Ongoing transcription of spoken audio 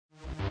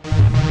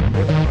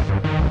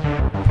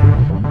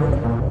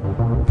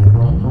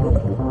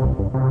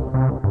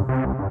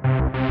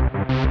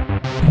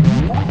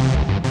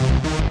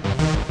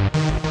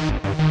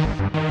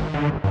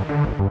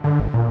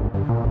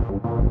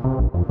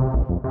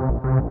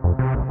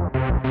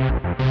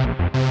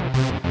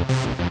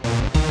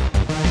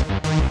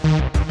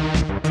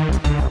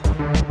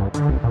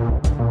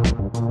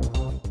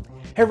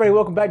Hey everybody,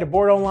 welcome back to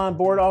Board Online,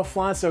 Board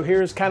Offline. So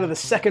here's kind of the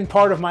second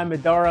part of my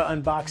Middara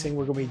unboxing.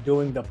 We're going to be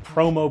doing the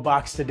promo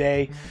box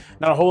today.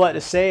 Not a whole lot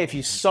to say. If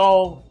you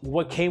saw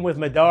what came with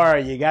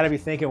Middara, you got to be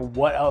thinking,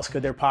 what else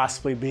could there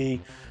possibly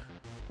be?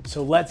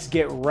 So let's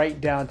get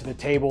right down to the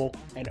table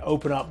and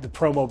open up the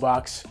promo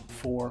box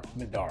for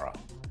Middara.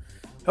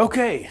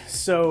 Okay,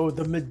 so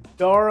the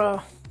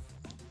Middara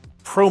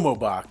promo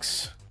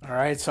box. All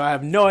right, so I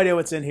have no idea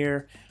what's in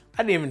here.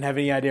 I didn't even have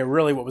any idea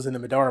really what was in the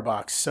Middara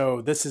box, so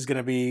this is going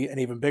to be an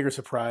even bigger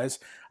surprise.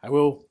 I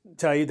will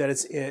tell you that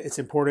it's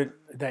important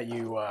that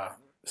you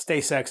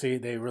stay sexy.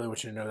 They really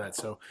want you to know that,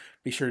 so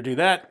be sure to do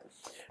that.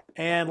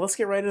 And let's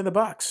get right into the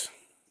box.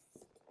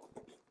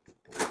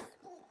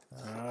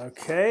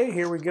 Okay,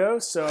 here we go.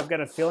 So I've got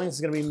a feeling it's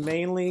going to be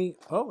mainly...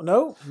 Oh,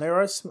 no, there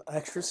are some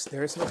extras.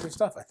 There is some extra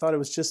stuff. I thought it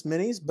was just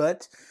minis,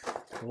 but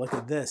look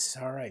at this.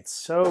 All right,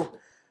 so...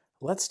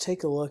 let's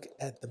take a look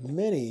at the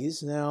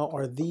minis. Now,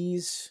 are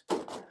these...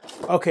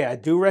 okay, I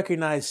do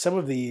recognize some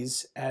of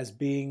these as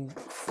being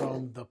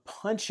from the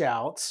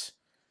punch-outs.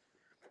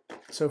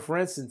 So, for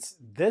instance,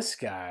 this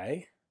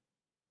guy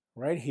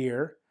right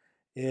here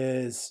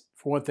is,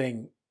 for one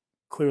thing,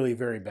 clearly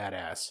very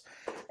badass.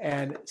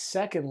 And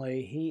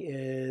secondly, he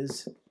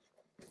is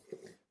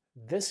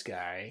this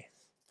guy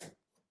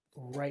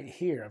right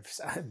here.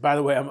 By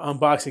the way, I'm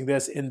unboxing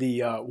this in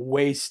the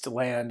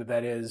wasteland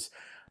that is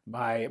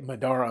my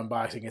Middara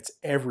unboxing. It's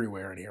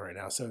everywhere in here right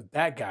now. So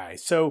that guy.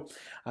 So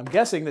I'm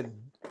guessing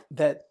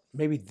that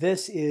maybe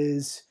this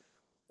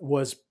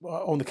was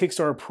on the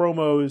Kickstarter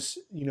promos,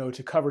 you know,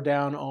 to cover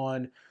down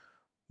on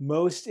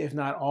most, if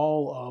not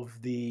all,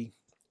 of the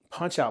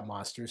Punch-Out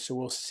monsters. So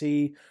we'll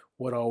see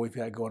what all we've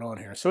got going on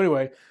here. So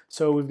anyway,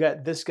 so we've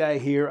got this guy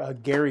here,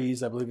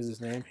 Gary's, I believe is his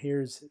name.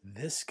 Here's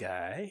this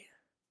guy.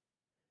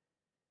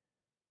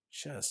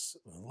 Just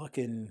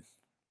looking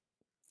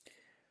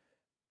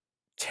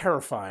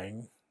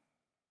terrifying.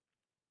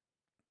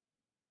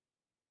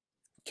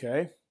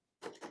 Okay.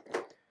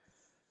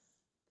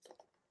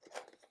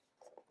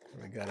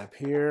 What we got up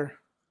here?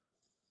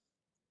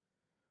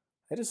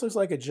 It just looks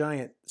like a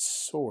giant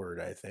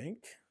sword, I think.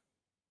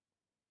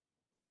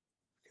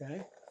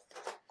 Okay.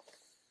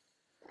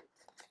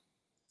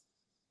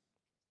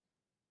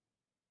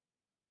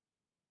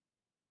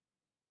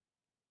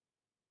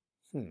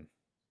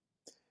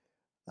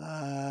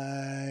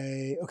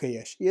 Okay,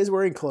 yeah, she is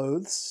wearing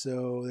clothes,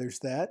 so there's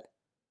that.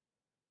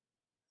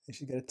 And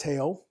she's got a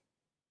tail.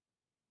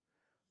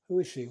 Who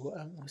is she? Well,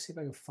 let me see if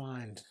I can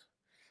find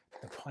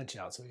the punch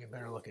out so we can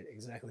better look at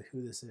exactly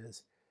who this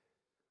is.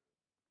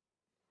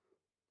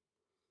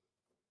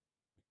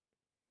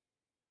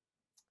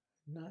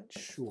 Not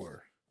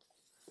sure.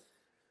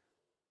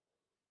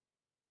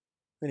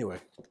 Anyway.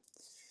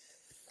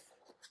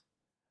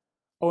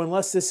 Oh,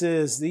 unless this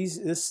is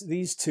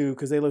these two,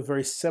 because they look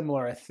very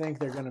similar. I think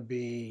they're going to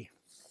be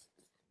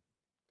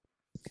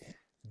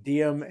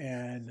Diem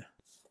and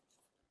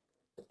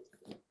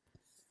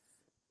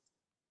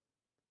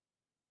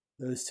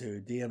those two,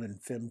 Diem and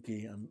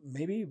Femke.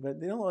 Maybe, but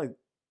they don't like.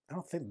 I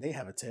don't think they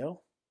have a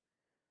tail.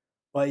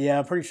 But yeah,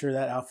 I'm pretty sure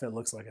that outfit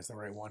looks like it's the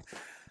right one.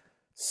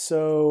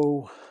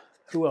 So,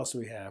 who else do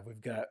we have? We've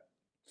got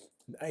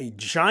a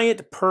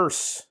giant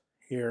purse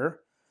here.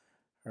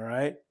 All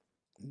right.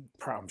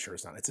 I'm sure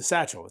it's not. It's a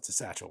satchel. It's a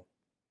satchel.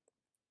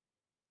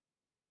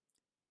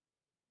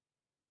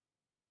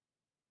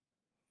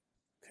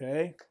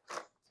 Okay.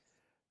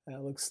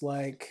 That looks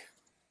like,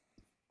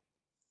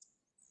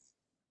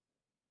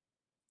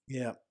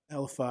 yeah,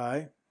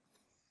 LFI.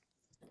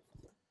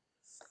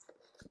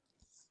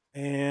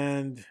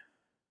 And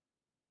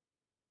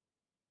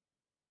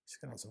she's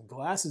got some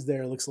glasses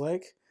there, it looks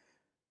like.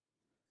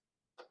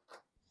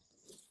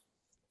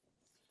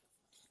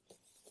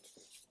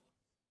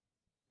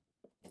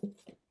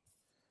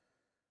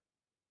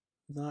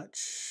 Not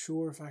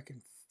sure if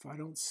I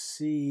don't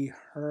see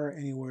her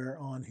anywhere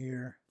on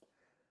here.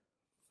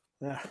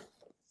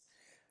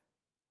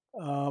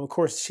 Of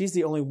course, she's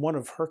the only one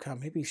of her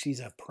kind. Maybe she's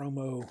a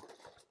promo.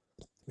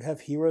 We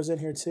have heroes in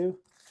here too.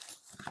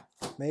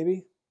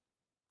 Maybe.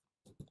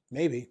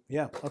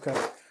 Yeah. Okay.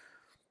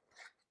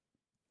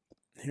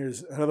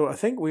 Here's another one. I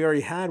think we already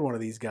had one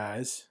of these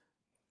guys,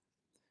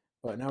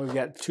 but now we've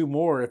got two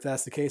more. If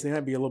that's the case, they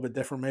might be a little bit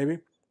different. Maybe.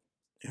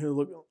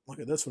 Look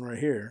at this one right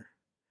here.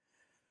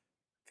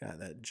 Got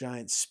that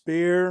giant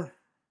spear.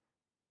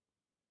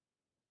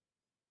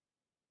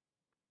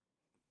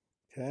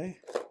 Okay.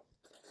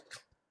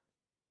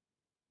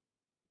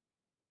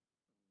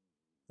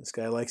 This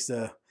guy likes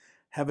to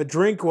have a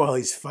drink while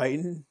he's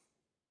fighting.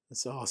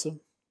 That's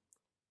awesome.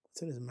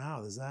 What's in his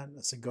mouth? Is that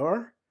a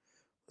cigar?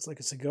 Looks like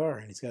a cigar.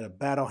 And he's got a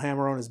battle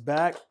hammer on his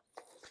back.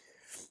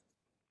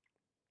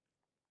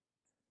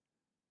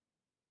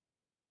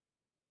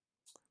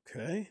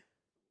 Okay.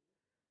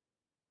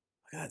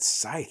 Look at that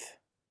scythe.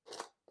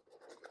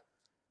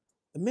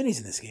 The minis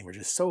in this game are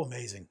just so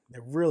amazing.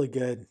 They're really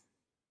good.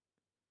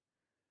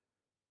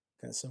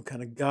 Got some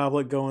kind of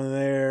goblet going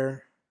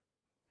there.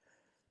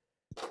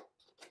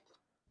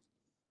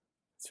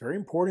 It's very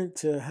important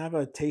to have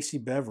a tasty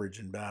beverage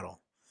in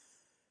battle.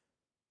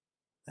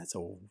 That's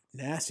a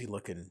nasty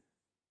looking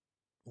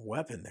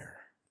weapon there.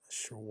 Not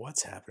sure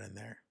what's happening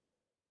there.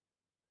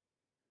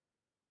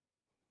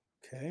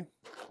 Okay.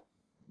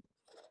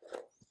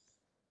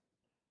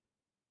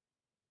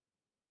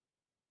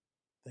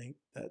 I think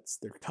that's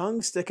their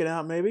tongue sticking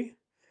out, maybe.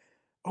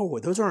 Oh,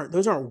 those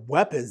aren't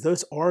weapons.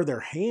 Those are their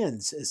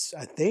hands.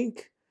 I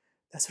think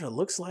that's what it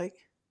looks like.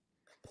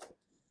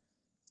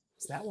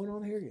 Is that one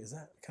on here?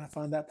 Can I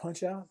find that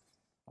punch out?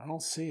 I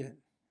don't see it.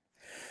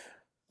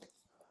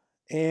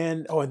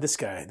 And oh, and this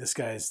guy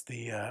is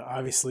the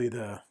obviously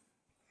the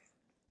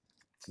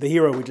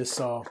hero we just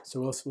saw.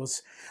 So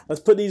let's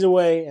put these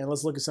away and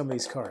let's look at some of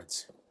these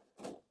cards.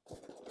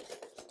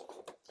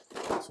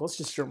 So let's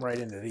just jump right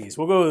into these.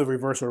 We'll go with the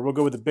reverse order. We'll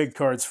go with the big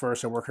cards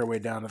first and work our way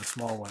down to the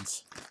small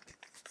ones.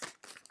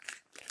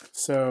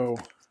 So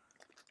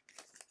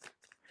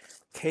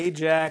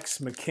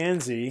K-Jax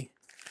Mackenzie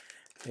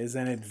is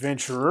an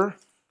adventurer.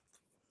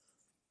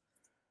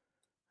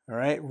 All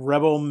right,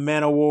 Rebel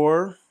Man of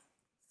War,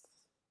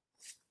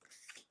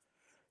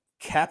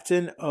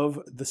 Captain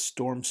of the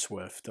Storm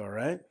Swift. All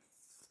right,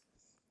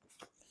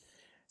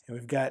 and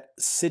we've got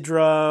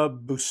Sidra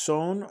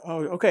Busson.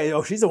 Oh, okay.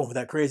 Oh, she's the one with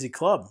that crazy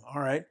club. All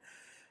right,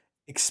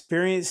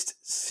 Experienced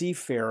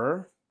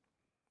Seafarer,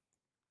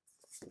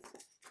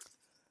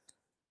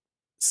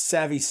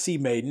 Savvy Sea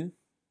Maiden,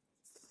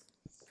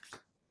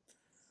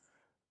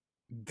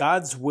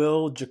 God's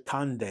Will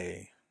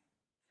Jakande,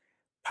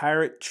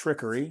 Pirate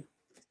Trickery,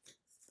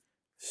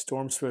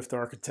 Storm Swift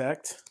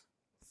Architect.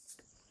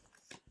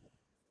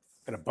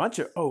 Got a bunch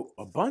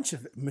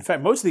of, in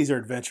fact, most of these are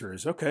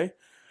adventurers. Okay.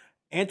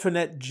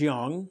 Antoinette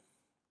Jeong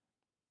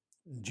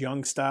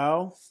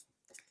style,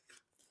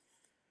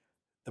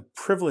 the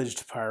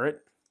Privileged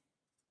Pirate,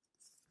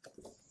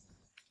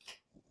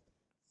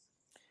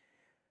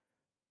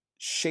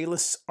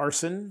 Shayless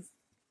Arson.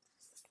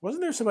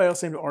 Wasn't there somebody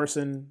else named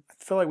Arson? I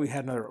feel like we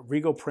had another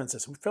Regal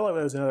Princess. We feel like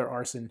there was another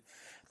Arson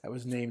that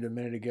was named a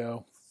minute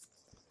ago.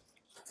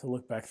 To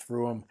look back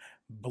through them.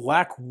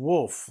 Black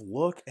Wolf.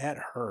 Look at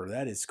her.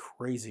 That is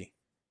crazy.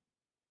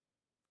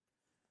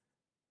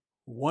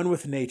 One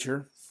with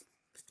Nature.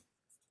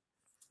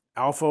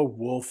 Alpha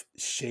Wolf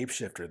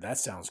Shapeshifter. That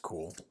sounds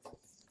cool.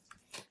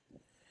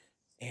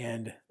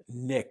 And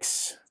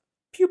Nyx.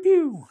 Pew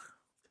pew.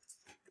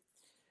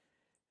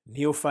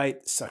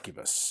 Neophyte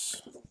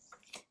Succubus.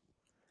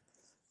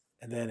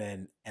 And then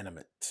an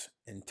Animate.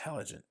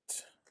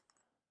 Intelligent.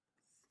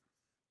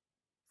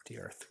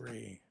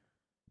 DR3.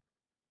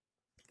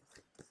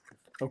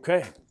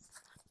 Okay.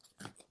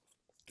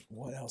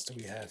 What else do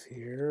we have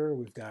here?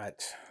 We've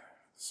got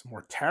some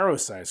more tarot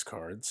size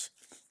cards.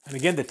 And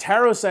again, the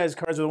tarot size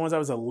cards are the ones I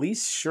was the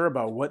least sure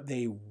about what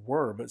they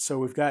were. But so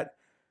we've got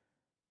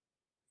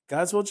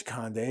God's Will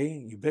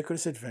Jakande,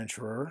 Ubiquitous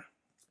Adventurer,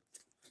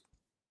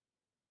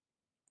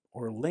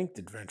 or Linked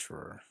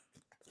Adventurer.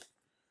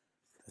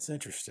 That's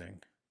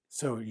interesting.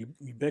 So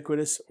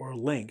Ubiquitous or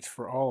Linked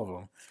for all of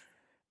them.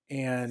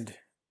 And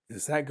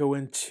does that go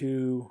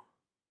into...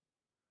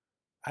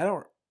 I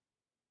don't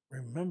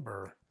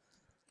remember.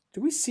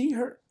 Do we see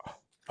her?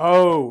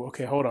 Oh,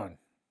 okay, hold on.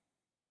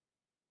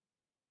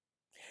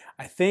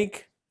 I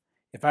think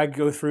if I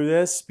go through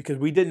this, because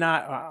we did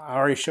not, I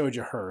already showed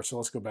you her, so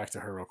let's go back to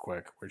her real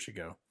quick. Where'd she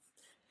go?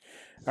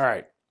 All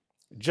right,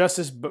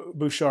 Justice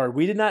Bouchard.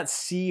 We did not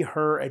see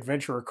her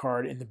adventurer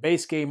card in the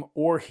base game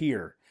or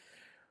here.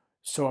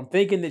 So I'm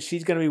thinking that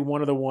she's going to be one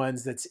of the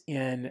ones that's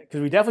in,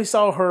 because we definitely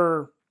saw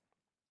her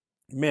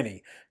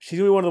mini. She's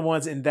going to be one of the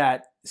ones in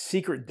that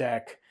secret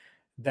deck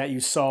that you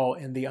saw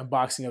in the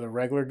unboxing of the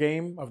regular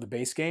game, of the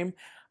base game,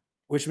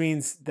 which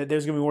means that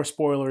there's going to be more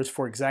spoilers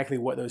for exactly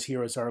what those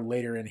heroes are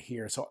later in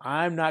here. So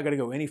I'm not going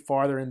to go any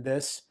farther in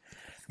this.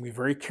 I'm going to be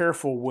very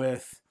careful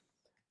with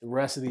the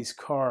rest of these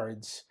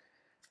cards.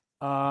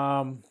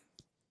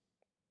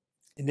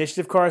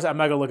 Initiative cards, I'm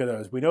not going to look at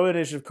those. We know what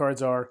initiative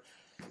cards are.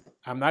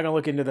 I'm not going to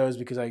look into those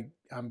because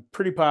I'm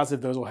pretty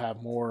positive those will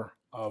have more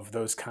of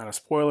those kind of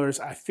spoilers.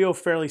 I feel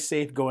fairly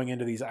safe going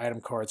into these item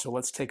cards, so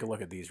let's take a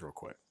look at these real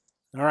quick.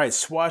 All right,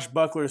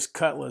 Swashbuckler's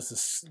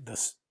Cutlass,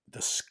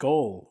 the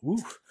Skull.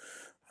 Oof.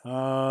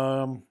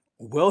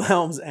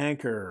 Wilhelm's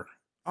Anchor.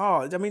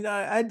 Oh, I mean,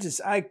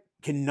 I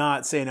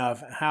cannot say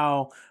enough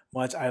how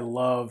much I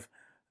love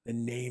the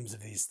names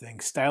of these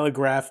things.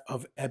 Stylograph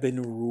of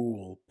Ebon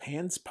Rule.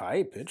 Pan's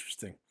Pipe,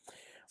 interesting.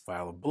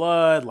 Vial of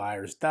Blood,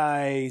 Liar's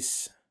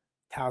Dice,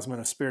 Talisman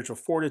of Spiritual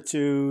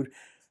Fortitude,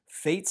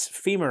 Fate's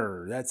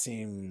Femur. That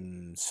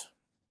seems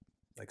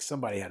like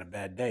somebody had a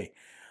bad day.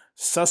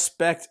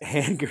 Suspect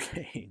Hand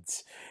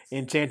Grenades,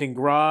 Enchanting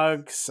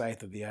Grog,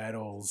 Scythe of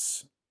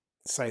Idols,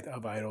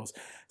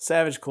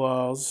 Savage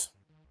Claws,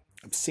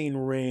 Obscene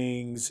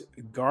Rings,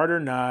 Garter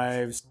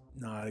Knives,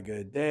 not a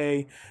good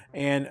day,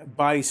 and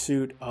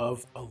Bodysuit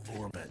of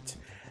Allurement.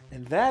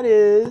 And that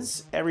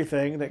is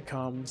everything that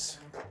comes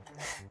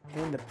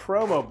in the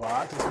promo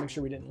box. Let's make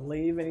sure we didn't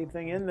leave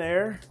anything in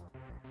there.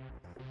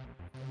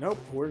 Nope,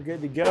 we're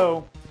good to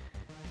go.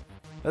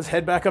 let's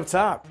head back up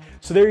top.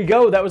 So there you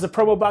go. That was a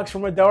promo box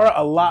from Middara.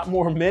 A lot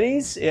more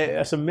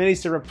minis. Some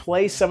minis to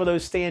replace some of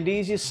those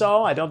standees you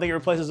saw. I don't think it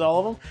replaces all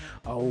of them.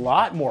 A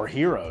lot more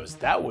heroes.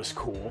 That was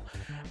cool.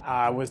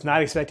 I was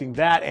not expecting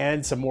that.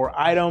 And some more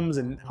items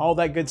and all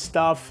that good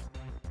stuff.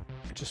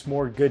 Just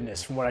more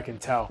goodness from what I can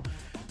tell.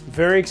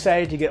 Very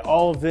excited to get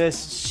all of this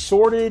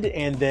sorted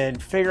and then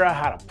figure out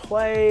how to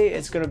play.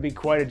 It's going to be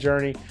quite a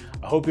journey.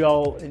 I hope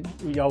y'all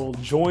will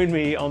join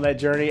me on that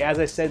journey. As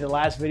I said in the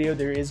last video,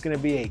 there is going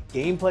to be a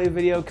gameplay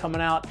video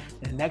coming out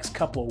in the next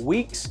couple of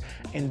weeks,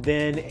 and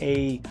then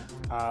a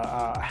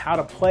how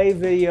to play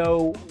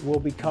video will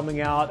be coming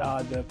out.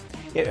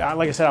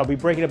 Like I said, I'll be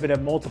breaking up into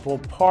multiple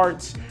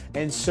parts,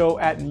 and so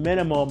at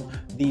minimum,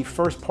 the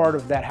first part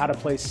of that how to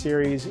play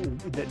series,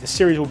 the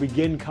series will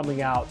begin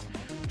coming out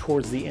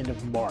towards the end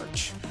of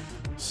March.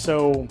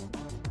 So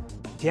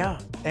yeah,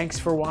 thanks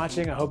for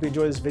watching. I hope you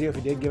enjoyed this video. If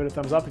you did, give it a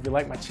thumbs up. If you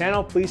like my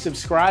channel, please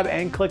subscribe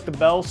and click the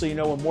bell so you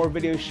know when more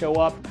videos show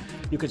up.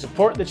 You can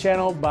support the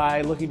channel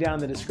by looking down in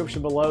the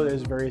description below.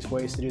 There's various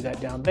ways to do that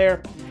down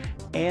there.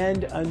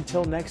 And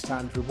until next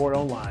time, if you're bored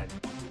online,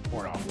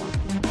 bored offline.